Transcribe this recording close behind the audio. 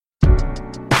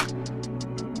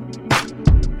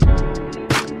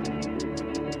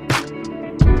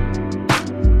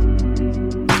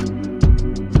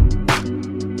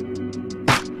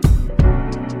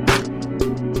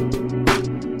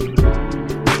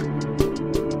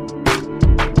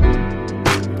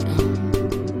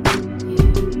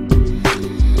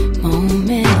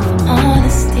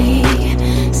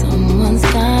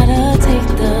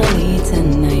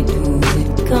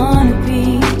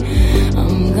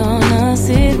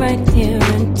sit right here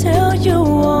and tell you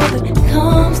all that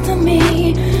comes to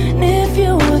me. And if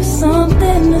you have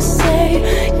something to say,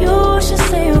 you should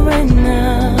say it right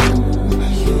now.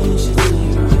 You should say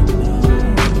it right now.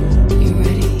 You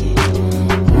ready?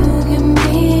 You give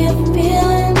me a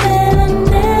feeling that I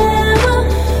never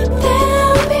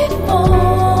felt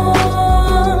before,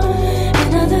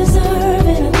 and I deserve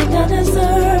it. I think I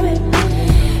deserve it.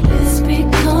 It's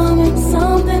becoming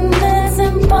something that's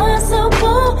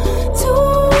impossible to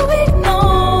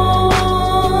ignore,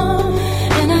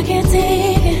 and I can't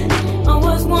take it. I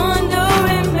was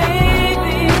wondering,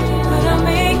 maybe, could I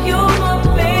make you my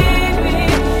baby?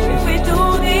 If we do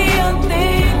the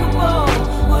unthinkable,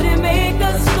 would it make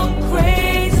us go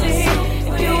crazy?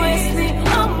 If you ask me,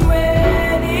 I'm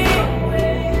ready.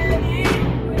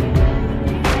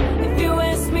 If you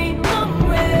ask me, I'm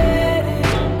ready.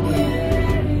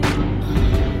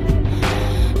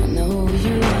 I know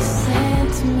you said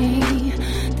to me,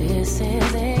 this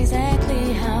is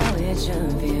exactly how it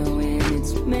should feel when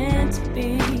it's meant to be.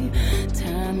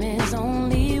 Time is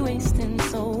only wasting,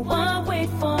 so I'll wait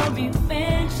for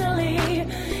eventually.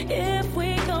 If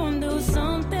we gon' do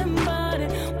something about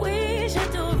it, we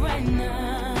should do it right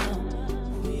now.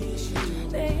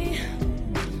 Babe,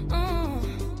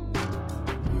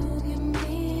 you give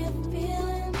me a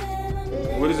feeling that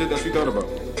I What is it that she thought about?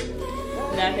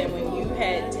 Nothing. When you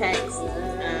had text,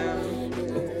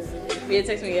 you had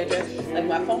text me your address. Like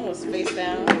my phone was face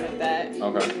down like that.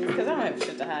 Okay. Because I don't have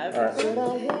shit to hide. All right.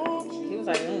 He was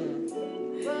like,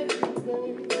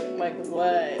 Like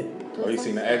what? Oh, you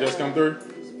seen the address come through?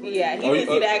 Yeah, he Oh, didn't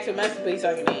see the actual message, but he saw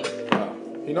your name.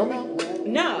 You know me?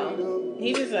 No.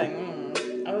 He just like,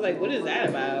 I was like, what is that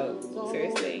about?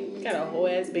 Seriously. You got a whole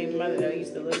ass baby mother that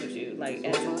used to live with you, like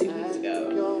as of 2 weeks ago.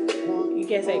 You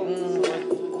can't say,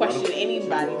 or question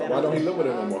anybody that Why don't he live with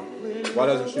her no more? Why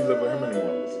doesn't she live with him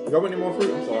anymore? You got any more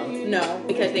fruit? I'm sorry. No,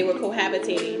 because they were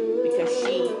cohabitating because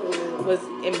she was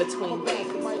in between things.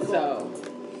 So,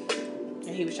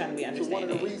 and he was trying to be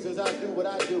understanding.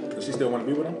 Does she still want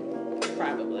to be with him?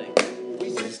 Probably.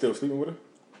 Is he still sleeping with her?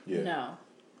 Yeah. No.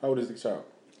 How old is the child?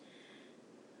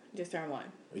 Just turned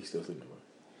 1. He's still sleeping with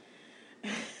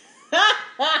her.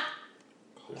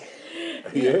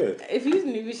 Yeah. If you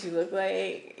knew what she looked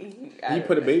like, You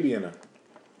put a baby in her.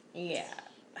 Yeah.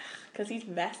 Because he's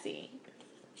messy.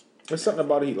 There's something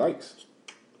about it he likes.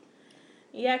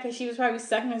 Yeah, because she was probably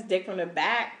sucking his dick from the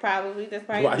back, probably. That's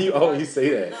probably. Why do you always say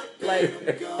that? Like.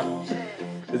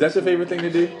 Is that your favorite thing to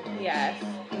do? Yes.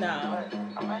 No.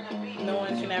 No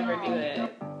one should ever do it.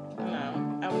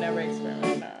 No. I would never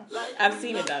experiment. No. I've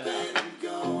seen it done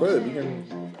though. Good, you can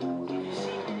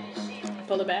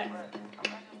Pull it back.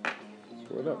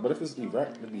 pull it up. But if it's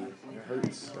erect, it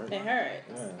hurts, right? It hurts.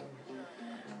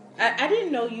 Yeah. I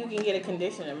didn't know you can get a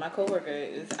condition. My coworker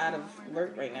is out of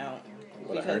work right now.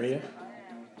 What, a hernia?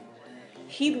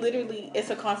 He literally, it's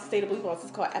a constant bleed loss.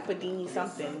 It's called epidymy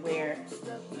something, where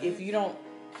if you don't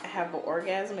have an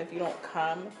orgasm, if you don't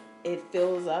come, it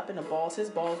fills up in the balls. His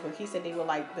balls, where he said they were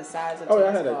like the size of Oh yeah,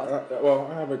 I tennis had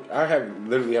balls. I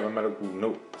literally have a medical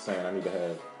note saying I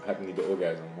need the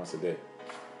orgasm once a day.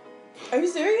 Are you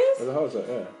serious? What the hell is that?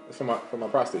 Yeah, it's for my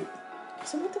prostate.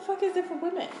 So what the fuck is it for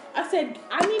women? I said,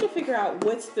 I need to figure out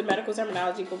what's the medical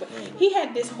terminology for. He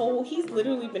had this whole, he's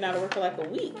literally been out of work for like a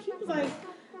week. He was like,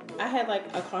 I had like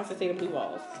a constant state of blue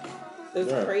balls. It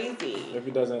was crazy. If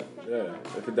it doesn't,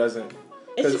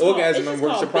 because orgasm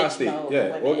works your prostate.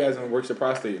 Yeah, orgasm works your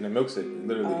prostate and it milks it,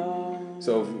 literally.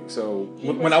 So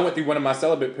when I went through one of my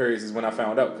celibate periods is when I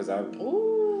found out, because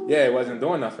it wasn't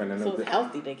doing nothing. And so it's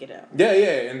healthy to get out. Yeah,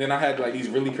 and then I had like these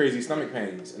really crazy stomach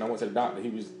pains, and I went to the doctor. He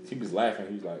was laughing.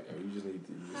 He was like, oh, you just need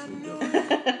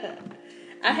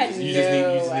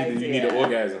to. You need an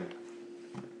orgasm.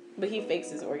 But he fakes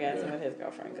his orgasm with his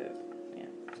girlfriend, cause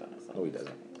No, he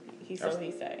doesn't. He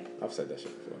say. I've said that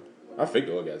shit before. I faked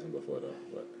the orgasm before though,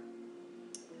 but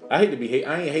I ain't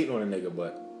hating on a nigga,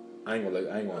 but I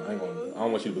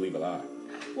don't want you to believe a lie.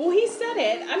 Well, he said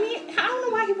it. I mean, I don't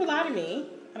know why he would lie to me.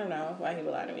 I don't know why he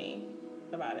would lie to me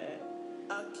about it.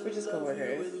 We're just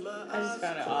coworkers. I just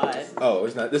found it odd. Oh,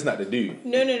 it's not the dude.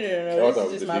 No. This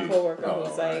is just my coworker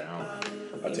who's like.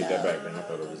 I'll take that back then. I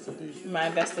thought it was the dude. My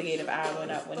investigative eye went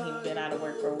up when he'd been out of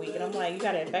work for a week, and I'm like, you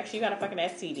got an infection? You got a fucking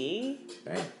STD?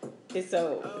 Damn. And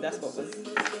so that's what was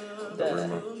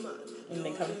and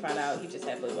then come to find out he just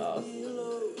had blue balls.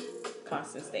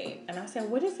 Constant state. And I said,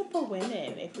 what is it for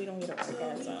women if we don't get an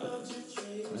orgasm?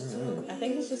 I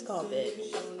think it's just called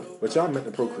bitch. But y'all meant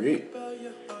to procreate.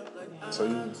 So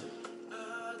you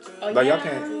y'all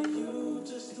can't,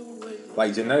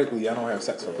 like, genetically, y'all don't have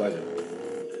sex for pleasure.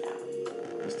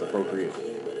 It's to procreate.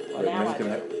 Well, now I do.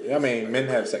 Men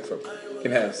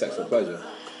can have sex for pleasure.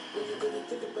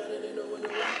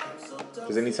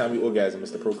 Because anytime you orgasm,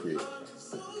 it's to procreate.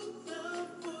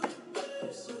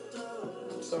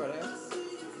 Sort of.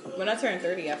 When I turned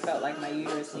 30, I felt like my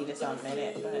uterus needed something in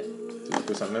it, but... Did you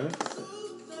put something in it?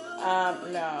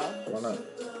 No. Why not?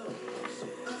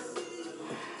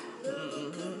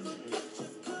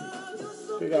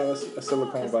 You got a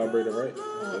silicone vibrator, right?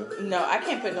 Okay. No, I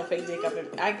can't put no fake dick up in...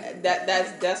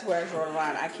 That's where I draw the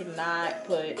line. I cannot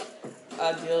put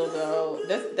a dildo...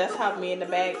 That's how me and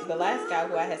the last guy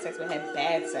who I had sex with had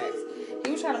bad sex.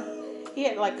 He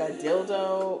had like a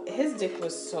dildo. His dick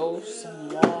was so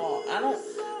small.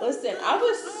 Listen, I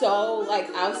was so like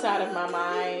outside of my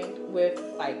mind with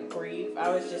like grief. I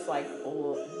was just like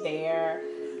there,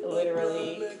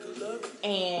 literally.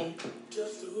 And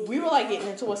we were like getting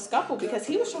into a scuffle because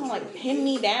he was trying to like pin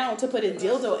me down to put a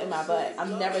dildo in my butt.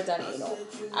 I've never done anal.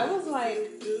 I wasn't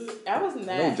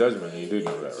that. No judgment. You do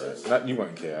know that, right? Not you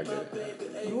wouldn't care. I get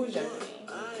it. Who was judging me?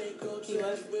 He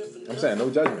was. I'm saying no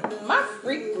judgment. My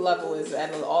freak level is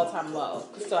at an all-time low,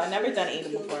 so I never done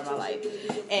anal before in my life.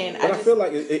 But I feel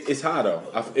like it's high though.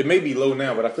 It may be low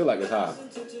now, but I feel like it's high.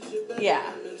 Yeah,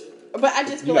 but I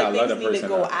just feel like things need to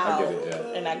go out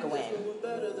and not go in.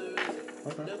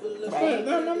 Okay. Right?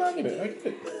 No, I get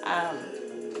it.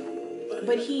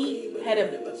 But he had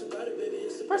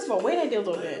first of all, where that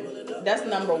dildo been? That's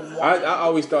number one. I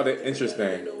always thought it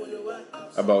interesting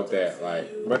about that, like,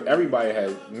 but everybody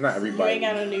has, not everybody. You ain't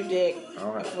got no new dick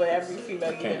for every female.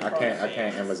 I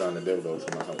can't Amazon the dildo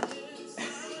to my house.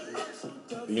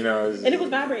 You know, and it was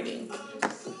vibrating.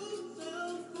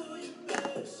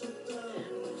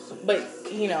 But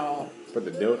you know. But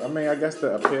the dildo, I mean, I guess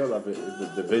the appeal of it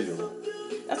is the visual.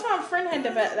 That's why my friend had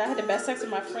I had the best sex with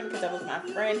my friend because that was my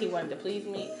friend. He wanted to please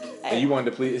me. And you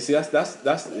wanted to please. See, that's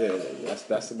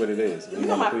what it is. You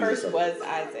know, my first was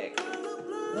Isaac.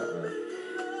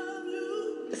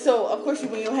 So, of course,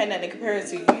 when you had nothing to compare it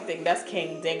to, you think that's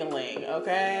King Dingaling,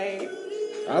 okay?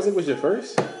 Isaac was your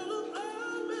first?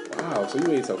 Wow, so you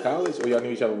waited till college, or y'all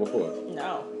knew each other before?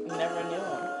 No, never knew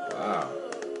him. Wow.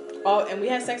 Oh, and we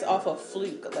had sex off of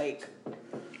fluke, like...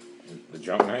 The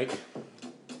drunk night?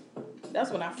 That's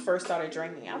when I first started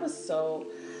drinking. I was so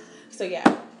yeah,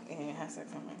 I had sex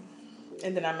on him.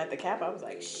 And then I met the Cap, I was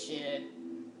like, shit,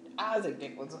 Isaac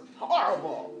dick was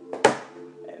horrible.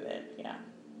 And then, yeah,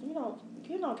 you know,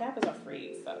 Cap is a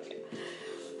freak, so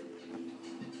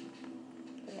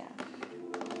yeah.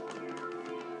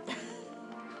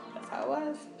 That's how it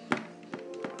was.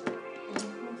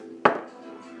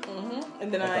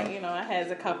 And then I had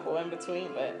a couple in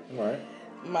between, but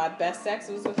my best sex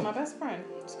was with my best friend.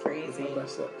 It's crazy. What's my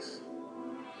best sex?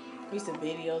 We used to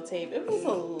videotape. It was a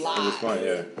lot. It was fun,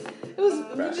 yeah. We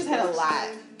just had a lot.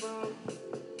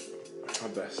 My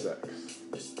best sex.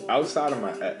 Outside of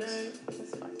my ex.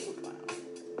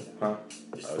 Huh?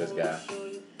 Oh, this guy.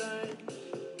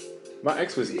 My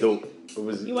ex was dope.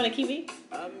 You want a kiwi?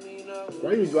 Why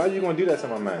are you gonna do that to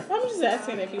my man? I'm just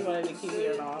asking if you wanted a kiwi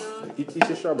or not. Eat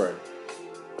your strawberry.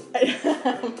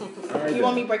 Right, you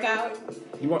want me to break out?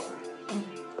 You want?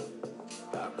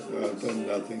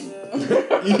 Nothing.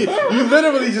 you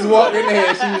literally just walked in there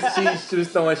and she was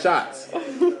throwing shots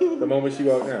the moment she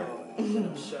walked in.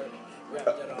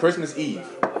 Christmas Eve.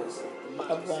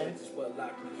 Of when?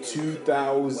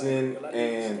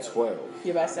 2012.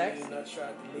 Your best sex?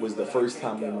 Was the first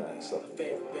time we met. So.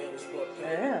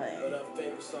 Really?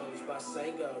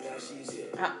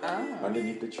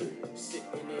 Underneath the tree.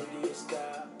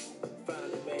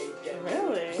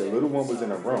 Really? The little one was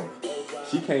in a room.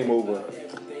 She came over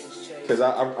because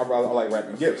I like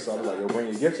wrapping gifts, so I was like, yo, bring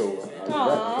your gifts over. I was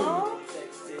wrapping for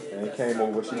you. And it came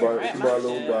over. She brought a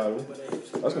little bottle.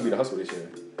 That's gonna be the hustle this year.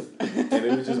 And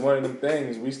it was just one of them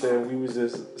things. We was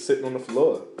just sitting on the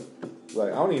floor.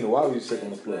 Like, I don't even know why we was sitting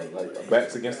on the floor. Like,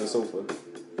 backs against the sofa.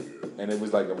 And it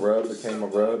was like a rub, became a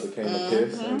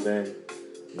kiss. And then,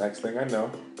 next thing I know,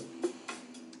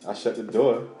 I shut the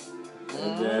door.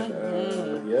 And then,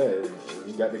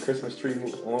 you got the Christmas tree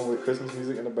on with Christmas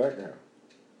music in the background.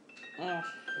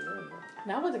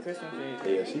 Not with the Christmas tree.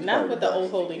 Yeah, she's not with the Old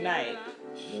Holy Night.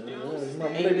 And he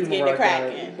was getting it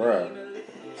cracking. Bruh.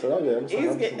 So, I'm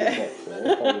getting that.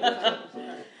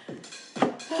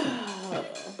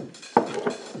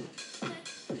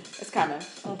 It's coming.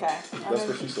 Okay. That's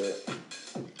what she said.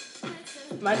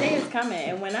 My day is coming,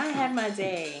 and when I have my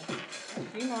day, I'm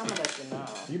gonna let you know.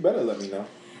 You better let me know.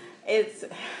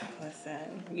 Listen,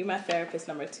 you my therapist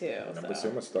number 2. Number 2, I'm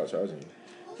gonna start charging you.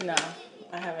 No,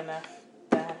 I have enough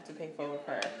that I have to pay for with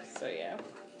her. So yeah.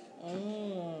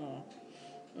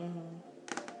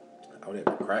 I would have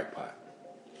a crack pot.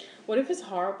 What if it's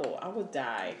horrible? I would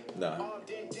die. Nah.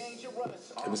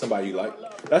 If it's somebody you like.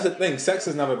 That's the thing. Sex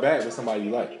is never bad with somebody you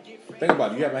like. Think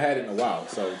about it. You haven't had it in a while.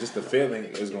 So just the feeling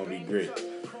is going to be great.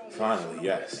 Finally,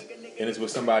 yes. And it's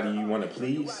with somebody you want to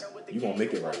please, you're going to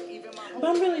make it right. But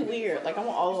I'm really weird. Like, I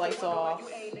want all the lights off.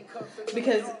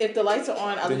 Because if the lights are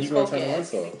on, I lose focus. Then you're going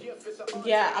to turn the lights off.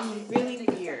 Yeah, I'm really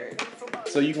weird.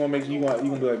 So you're going to make, you're going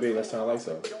to be like, babe, let's turn the lights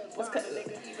off.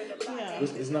 Yeah.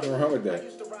 There's nothing wrong with that.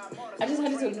 I just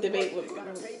had this debate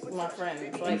with my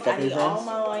friends. Like, I need all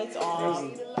my lights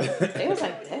on. It was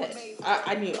like that.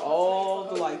 I need all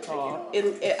the lights off.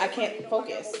 I can't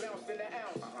focus.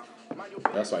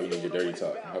 That's why you need your dirty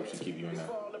talk. It helps you keep you in that.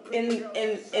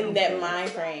 In that mind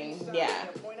frame, yeah.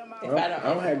 I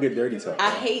don't have good dirty talk.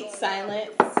 I hate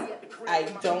silence. I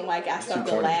don't like. I start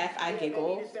to laugh. I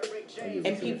giggle,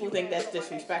 and people think that's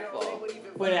disrespectful.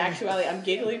 But in actuality, I'm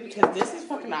giggling because this is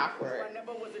fucking awkward.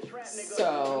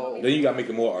 So then you gotta make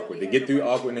it more awkward. To get through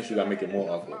awkwardness, you gotta make it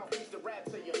more awkward.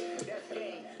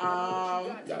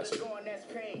 Gotcha.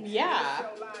 Yeah,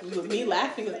 me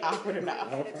laughing is awkward enough.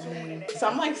 So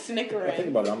I'm like snickering. I think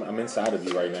about it. I'm inside of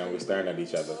you right now. We're staring at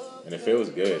each other, and it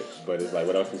feels good. But it's like,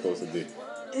 what else are we supposed to do?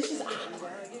 It's just awkward.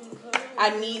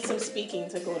 I need some speaking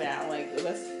to go down. Like,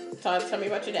 let's tell me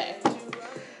about your day.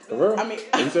 For real? I mean,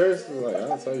 are you serious? Like,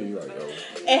 I'll tell you, like, yo.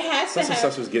 It has to have.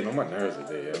 Such was getting on my nerves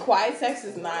today, yo. Quiet sex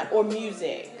is not, or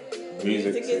music.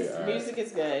 Music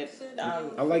is good.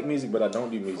 I like music, but I don't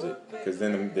do music because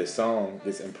then the song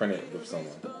gets imprinted with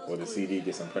someone, or the CD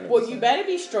gets imprinted. Well, you better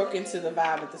be stroking to the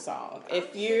vibe of the song.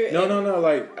 If you're no,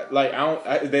 like I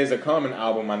don't. There's a Common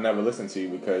album I never listened to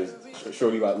because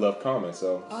Shorty love Common,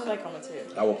 so I like Common too.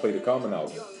 I will play the Common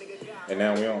album, and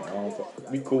now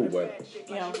we cool, but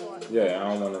yeah, I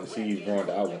don't want to. She's ruined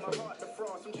the album for me.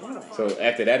 So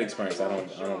after that experience, I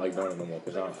don't like doing it no more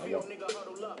because I want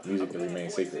music to remain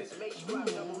sacred. So,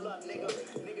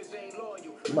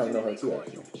 you might know her too,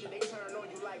 actually.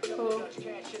 Who?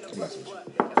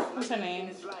 What's her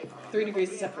name? 3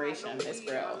 Degrees of Separation. This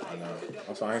girl. I know.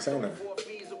 Also, I ain't saying that.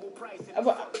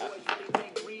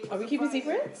 Are we keeping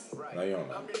secrets? No, you don't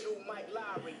know.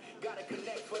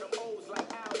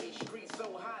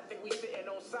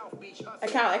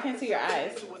 I can't see your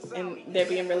eyes, and they're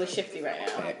being really shifty right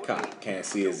now. That cop can't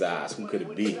see his eyes. Who could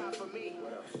it be?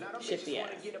 Shifty eyes.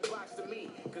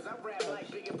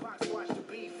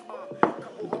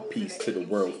 Peace to the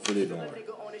world, put it on.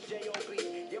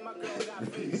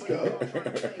 Peace, God.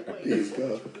 Peace,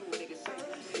 God.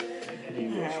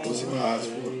 What's my eyes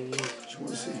for? What you want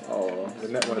to see? Oh, the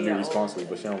net want to be responsible,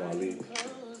 but she don't want to leave.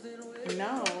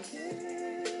 No.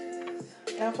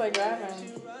 I don't play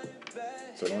driving.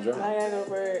 So don't drive. I gotta go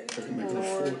work. I can make you a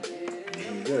fort.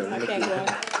 Yeah, I can't go.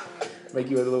 Make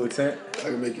you a little tent. I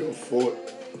can make you a fort.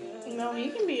 No,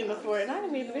 you can be in the fort and I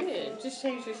can be in the bed. Just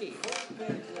change the sheets.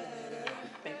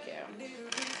 Thank you.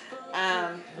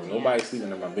 Nobody's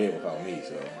sleeping in my bed without me,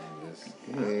 so just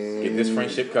get this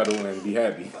friendship cuddle and be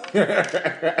happy.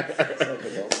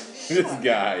 This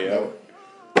guy, yo.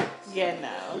 Yeah,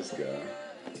 no. This guy.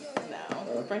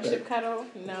 No. Friendship cuddle?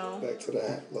 No. Back to the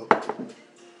hat, look.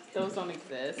 Those don't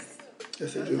exist.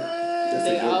 Yes, they do.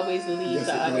 They always lead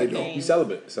to other things. You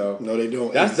celibate, so no, they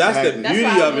don't. That's the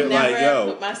beauty of it. Like,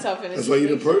 yo, put myself in a that's why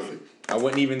you're the perfect. I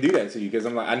wouldn't even do that to you because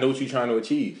I'm like, I know what you're trying to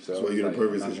achieve. So that's why you're the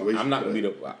perfect situation. I'm not gonna be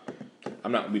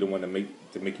the one to make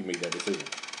you make that decision.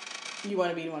 You want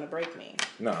to be the one to break me?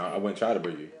 No, I wouldn't try to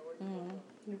break you.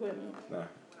 You wouldn't.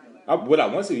 Nah, would I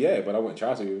want to? Yeah, but I wouldn't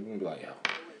try to. I'd be like, yo.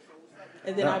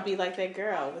 And then I'd be like that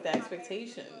girl with the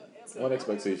expectations. What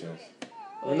expectations?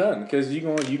 Well, none, because you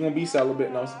gonna be celibate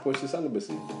and I'm supposed to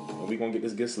celibacy. And we gonna get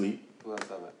this good sleep. You're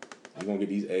gonna get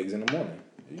these eggs in the morning.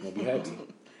 You're gonna be happy.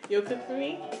 You'll cook for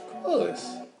me? Of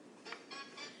course.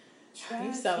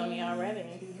 You selling me already.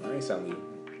 I ain't selling you.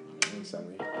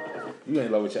 You ain't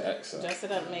in love with your ex. So. Dress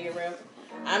it up, make it real.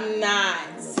 I'm not.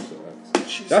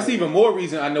 That's even more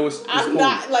reason I know it's I'm cool.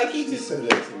 not. Like he She just said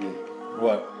that to me.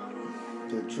 What?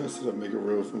 That dress it up, make it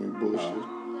real for me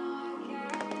bullshit.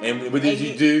 And what did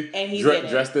you do? And he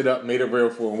dressed it up, made it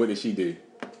real for him. What did she do?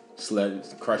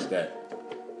 Crushed that.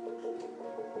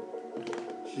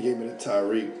 She gave me the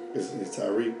Tyreek. This is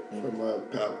Tyreek from my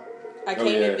pal. I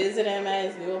came and visited him at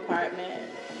his new apartment.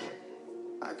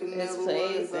 His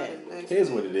place.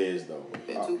 Here's what it is, though.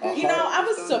 I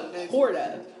was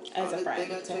supportive as a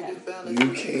friend to him.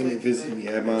 You came and visited me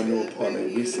at my new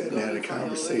apartment. We sat and had a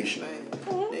conversation.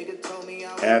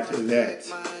 After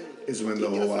that is when the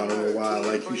whole I don't know why I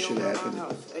like you shit happened.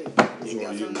 It's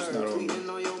on you, it's not on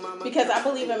me. Because I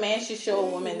believe a man should show a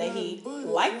woman that he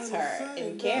likes her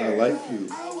and cares. I like you.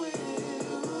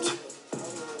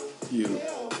 You.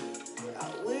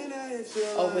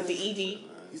 Oh, with the ED.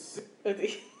 With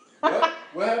the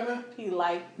what happened? He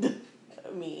liked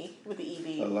me with the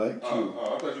ED. I like you.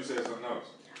 Oh, I thought you said something else.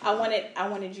 I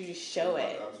wanted you to show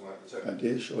it. I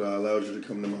did show that. I allowed you to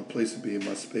come to my place and be in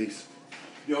my space.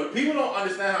 Yo, people don't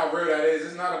understand how real that is.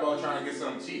 It's not about trying to get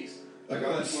some cheeks. Like,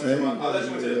 I'll let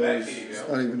you into the back cave, yo. It's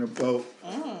not even about...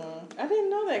 I didn't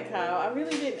know that, Kyle. I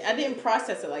really didn't. I didn't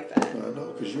process it like that. I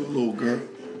know, because you're a little girl.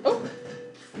 Oh.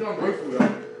 You know, I'm grateful,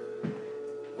 though.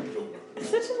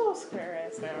 Such a little square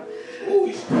ass now. Ooh,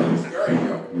 he's scary,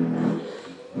 yo.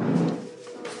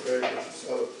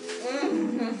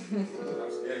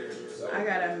 I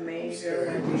got a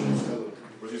major.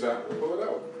 What you say? Pull it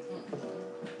out.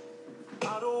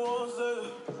 I don't want to say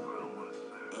it,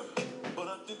 but I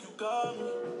think you got me.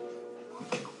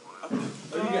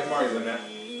 Oh, you get Mario in that.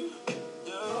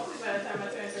 By the time I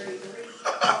turn 33.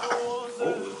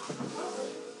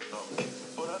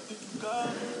 But I think you got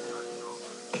me.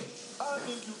 I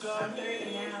think you got I'm 30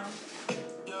 now.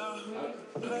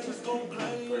 Yeah. Players go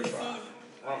crazy.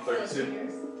 I'm 32.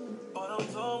 But I'm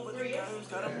done with the games.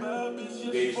 Got a bad bitch.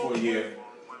 Engaged for a year.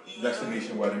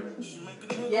 Destination wedding.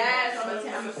 Yes,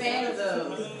 I'm a fan of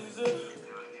those.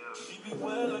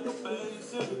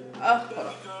 Oh, hold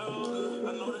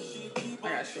on. I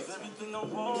got shorts. Because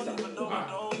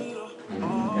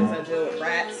I deal with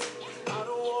rats.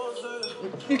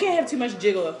 You can't have too much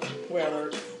jiggle where I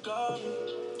work.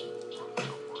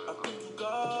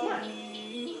 What?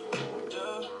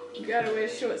 You gotta wear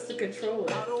shorts to control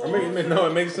it.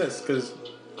 It makes sense because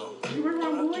You work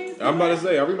around boys? I'm about to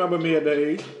say, I remember me at that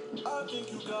age.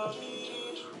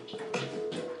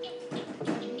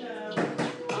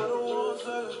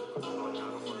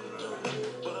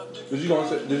 Did you go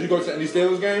to any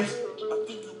Steelers games?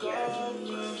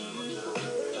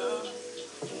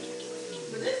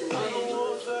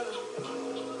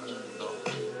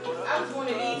 I was one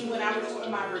of these when I was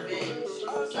on my revenge.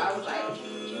 So I was like,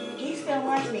 he still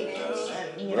wants me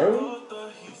then. You know? Really?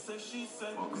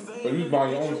 But you was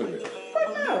buying your own ticket.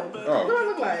 Fuck no. Oh. What do I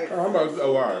look like? Oh, I'm about to,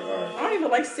 all right. I don't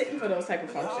even like sitting for those type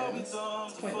of functions.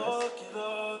 It's pointless.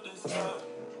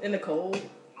 In the cold.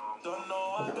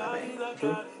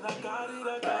 True.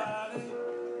 But,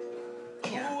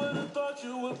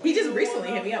 yeah. He just recently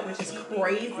hit me up, which is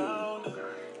crazy.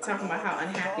 Talking about how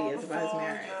unhappy he is about his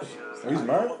marriage. Oh, he's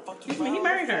married? He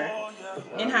married her.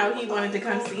 And how he wanted to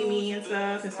come see me and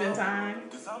stuff and spend time.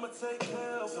 You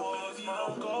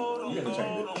gotta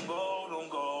change it.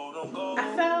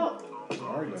 I felt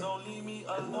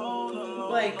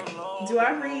like, do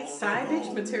I read side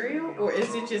bitch material, or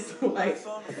is it just like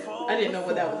I didn't know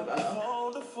what that was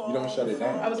about? You don't shut it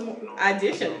down. I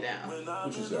did shut it down.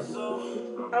 What you said?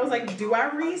 I was like, do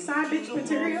I read side bitch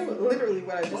material? Literally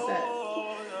what I just said.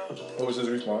 What was his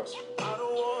response?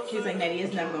 He was like, Nettie,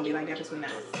 it's never gonna be like that between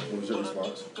us. What was your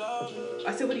response?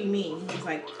 I said, what do you mean? He was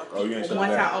like, Oh, you ain't shut it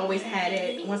once down. I always had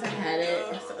it, once I had it,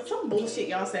 or some bullshit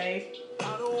y'all say.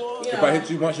 You If know, I hit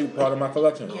you once, you part of my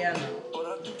collection. yeah,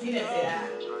 no. He didn't say that.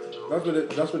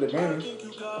 That's what it means.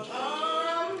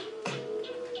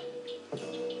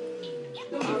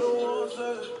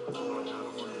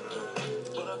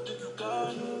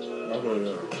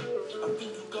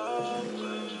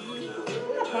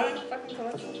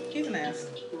 He's an ass.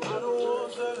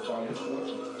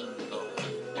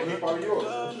 And he part of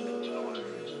yours.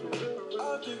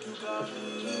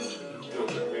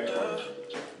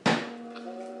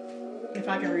 If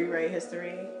I can rewrite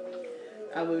history,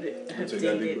 I would have take that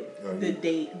dated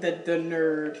big- the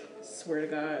nerd. Swear to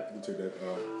God. You take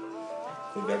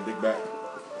that dick back.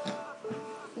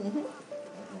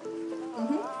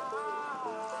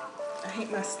 I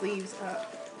hate my sleeves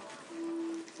up.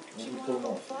 You pull them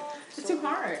off. It's too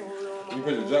hard. You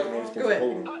put the jacket on, you're supposed to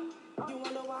hold them.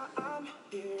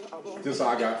 Just so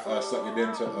I got sucked it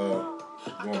into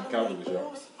going to calculus,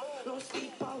 y'all.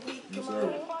 Yes,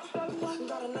 sir.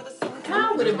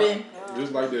 Kyle would have been.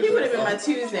 Just like this. He would have been my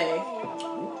Tuesday.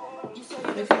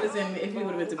 If he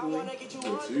would have been to Bowie.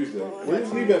 Tuesday. Where did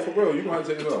you leave that for real? You gonna have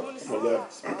to take it off. For that.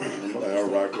 I'll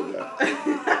rock with that.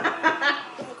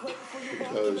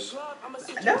 Because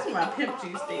That was my pimp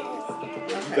juice days.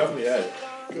 You definitely had it.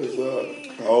 Because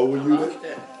how old were you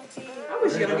then? I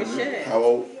was young as shit. How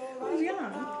old? I was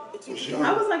young. Was young.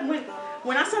 I was like,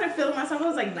 when I started feeling myself, I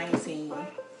was like 19.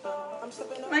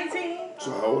 19?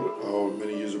 So how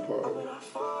many years apart?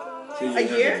 A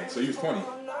year? So you was 20.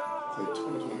 Like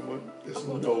 21. There's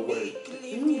no way.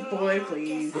 Boy,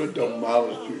 please. Would have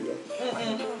demolished you, yo.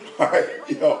 Alright,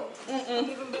 yo.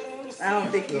 I don't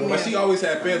think you But she knew. always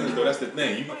had feelings, though. That's the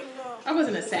thing. I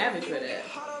wasn't a savage with it.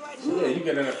 Yeah, you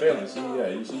get in the feelings. You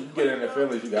get in the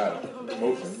feelings, you got it.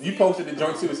 Emotion. You posted the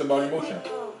joint too. It's about emotion.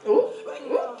 Ooh.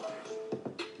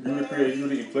 You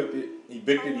the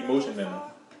evicted emotion in them.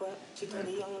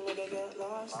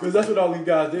 Because that's what all these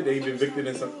guys did. They've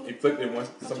inflicted some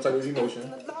type of emotion.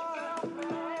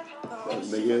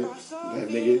 That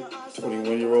nigga,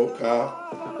 21-year-old Kyle.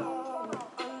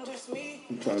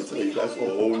 I'm trying to tell you, that's a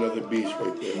whole nother beast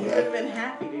right there. You would have been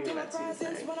happy to do that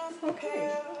Tuesday.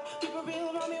 Okay.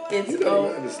 It's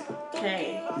okay.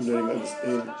 You don't even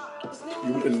understand. You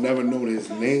would have never known his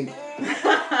name.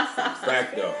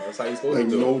 Fact though. That's how you supposed to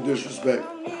do it. No disrespect.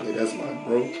 Hey, that's my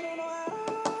bro.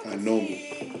 I know me.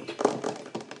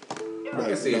 I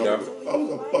can see it though. I was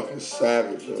a fucking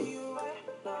savage, though.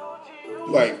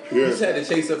 Like, pure. You just had to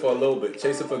chase her for a little bit.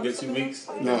 Chase her for a good 2 weeks.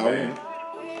 No.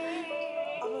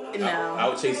 I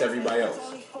would chase everybody else.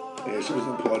 Yeah, she was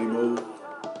in party mode.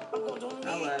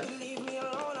 I was.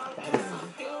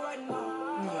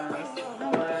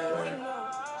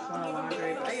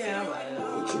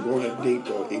 She go on a date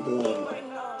though, iguana.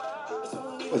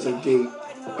 What's a date?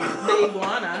 The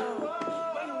iguana?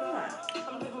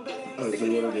 I was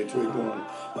going on a date to iguana.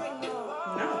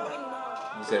 No.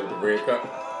 You said with the red cup?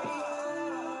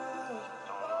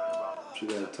 She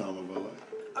had a time of her life.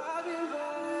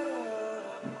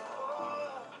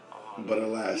 But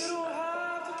alas,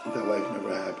 that life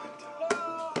never happened.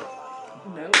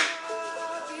 Nope.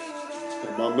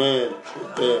 And my man,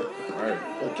 there. Alright.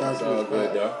 That's all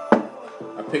good, though.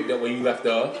 I picked up where you left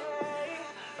off.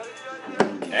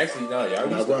 Actually, no, y'all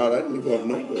used to. I didn't leave off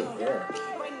nowhere. Yeah.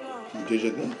 You did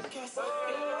your thing.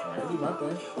 I do my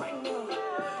thing.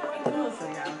 Listen,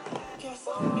 y'all.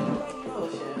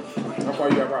 Bullshit. How far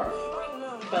you got rock?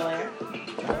 Bel Air.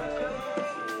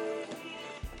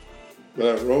 Bel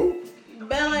Air Road?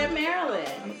 Bel Air,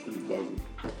 Maryland. Bugging.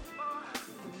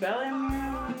 Bel Air,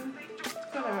 Maryland.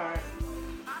 Kind of hard.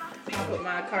 I'll put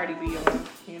my Cardi B on.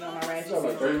 You know, my ratchet. It's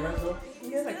like 30 minutes though?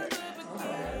 Yeah, it's like 30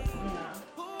 minutes.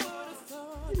 No.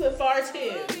 It's a far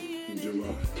too.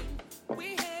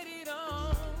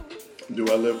 Do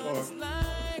I live far?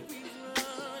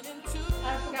 I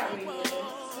forgot where you live.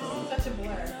 Such a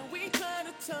blur.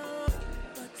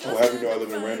 Oh, happy know I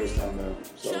live in Randallstown now.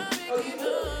 So. Oh, you do?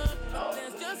 Oh.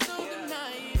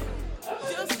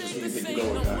 Just when you think you know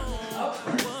it, guy.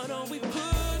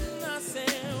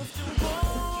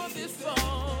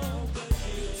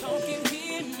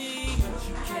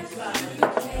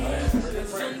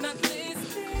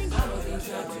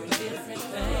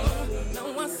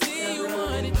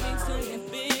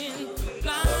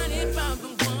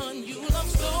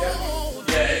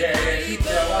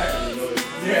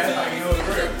 Yeah, that's how you know it's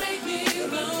real.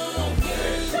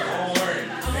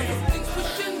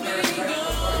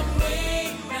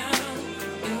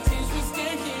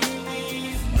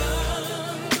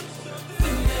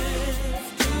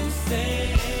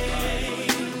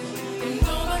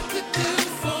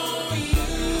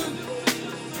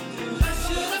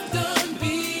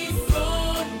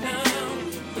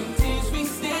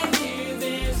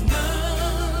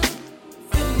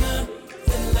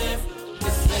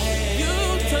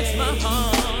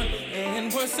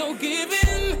 So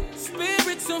giving,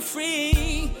 spirit so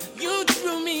free. You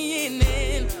drew me in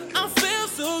and I felt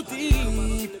so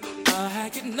deep. I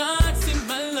could not see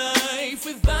my life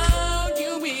without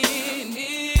you in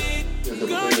it.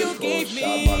 Girl, you gave me a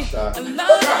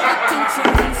lot of attention.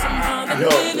 Somehow I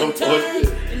didn't turn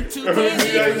into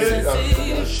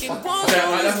fantasy. But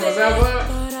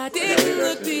I didn't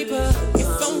look deeper. If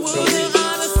I would have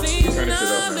honestly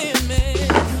not limit.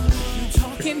 You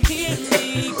talking hear me.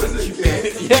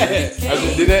 Yeah,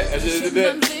 I just did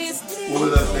that. What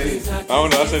was that saying? I don't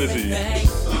know. I sent it to you.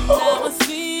 Now I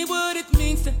see what it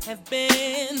means to have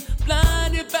been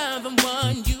blinded by the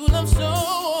one you love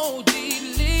so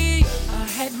deeply. I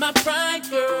had my pride,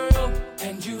 girl,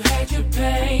 and you had your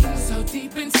pain. So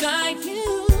deep inside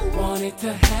you wanted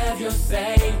to have your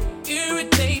say.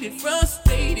 Irritated,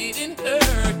 frustrated, and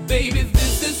hurt. Baby,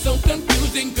 this is so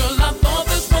confusing, girl. I thought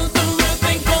this was